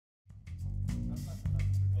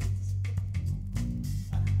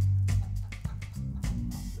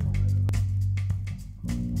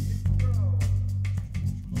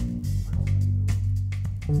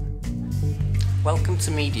Welcome to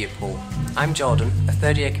Media Pool. I'm Jordan, a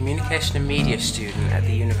third year communication and media student at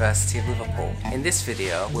the University of Liverpool. In this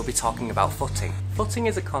video, we'll be talking about footing. Footing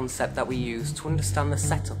is a concept that we use to understand the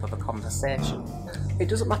setup of a conversation. It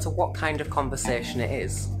doesn't matter what kind of conversation it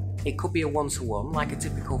is. It could be a one-to-one, like a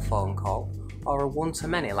typical phone call, or a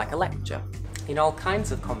one-to-many, like a lecture. In all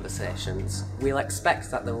kinds of conversations, we'll expect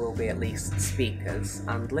that there will be at least speakers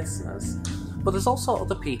and listeners, but there's also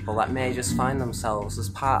other people that may just find themselves as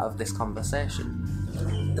part of this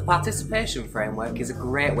conversation. The participation framework is a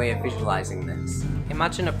great way of visualising this.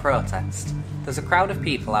 Imagine a protest. There's a crowd of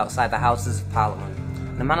people outside the Houses of Parliament,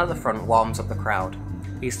 and the man at the front warms up the crowd.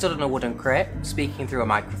 He's stood on a wooden crate, speaking through a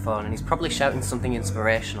microphone, and he's probably shouting something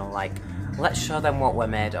inspirational like, "Let's show them what we're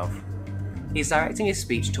made of." He's directing his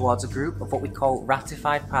speech towards a group of what we call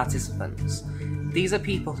ratified participants. These are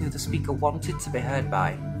people who the speaker wanted to be heard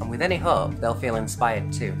by, and with any hope, they'll feel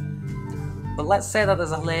inspired too. But let's say that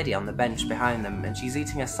there's a lady on the bench behind them and she's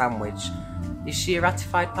eating a sandwich. Is she a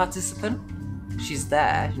ratified participant? She's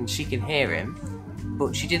there and she can hear him,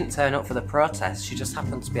 but she didn't turn up for the protest, she just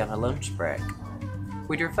happened to be on her lunch break.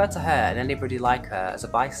 We'd refer to her and anybody like her as a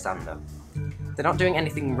bystander. They're not doing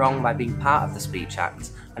anything wrong by being part of the speech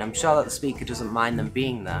act, and I'm sure that the speaker doesn't mind them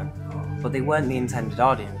being there, but they weren't the intended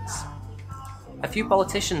audience. A few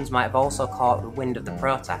politicians might have also caught the wind of the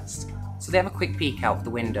protest, so they have a quick peek out the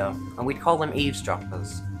window, and we'd call them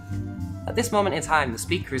eavesdroppers. At this moment in time, the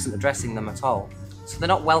speaker isn't addressing them at all, so they're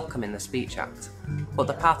not welcome in the speech act, but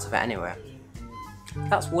they're part of it anyway.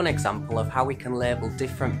 That's one example of how we can label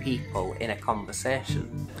different people in a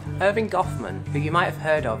conversation. Erving Goffman, who you might have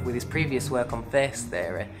heard of with his previous work on face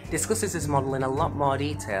theory, discusses this model in a lot more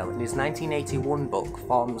detail in his 1981 book,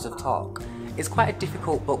 Forms of Talk. It's quite a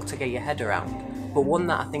difficult book to get your head around, but one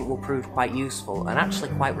that I think will prove quite useful and actually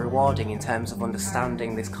quite rewarding in terms of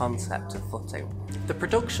understanding this concept of footing. The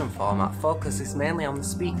production format focuses mainly on the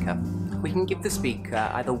speaker. We can give the speaker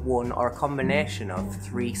either one or a combination of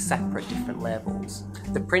three separate different labels.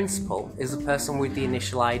 The principal is the person with the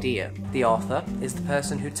initial idea. The author is the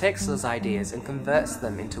person who takes those ideas and converts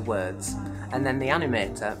them into words. And then the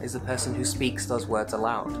animator is the person who speaks those words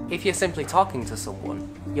aloud. If you're simply talking to someone,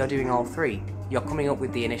 you're doing all three. You're coming up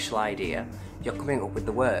with the initial idea, you're coming up with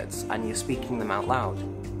the words, and you're speaking them out loud.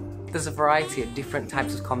 There's a variety of different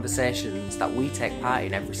types of conversations that we take part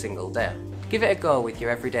in every single day. Give it a go with your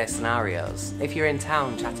everyday scenarios. If you're in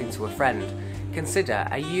town chatting to a friend, consider,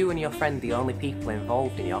 are you and your friend the only people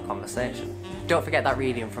involved in your conversation? Don't forget that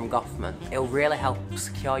reading from Goffman. It'll really help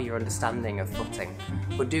secure your understanding of footing,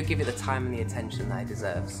 but do give it the time and the attention that it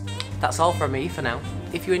deserves. That's all from me for now.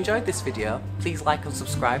 If you enjoyed this video, please like and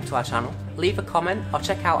subscribe to our channel, leave a comment or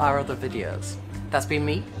check out our other videos. That's been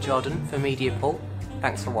me, Jordan, for Media Pool.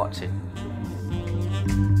 Thanks for watching.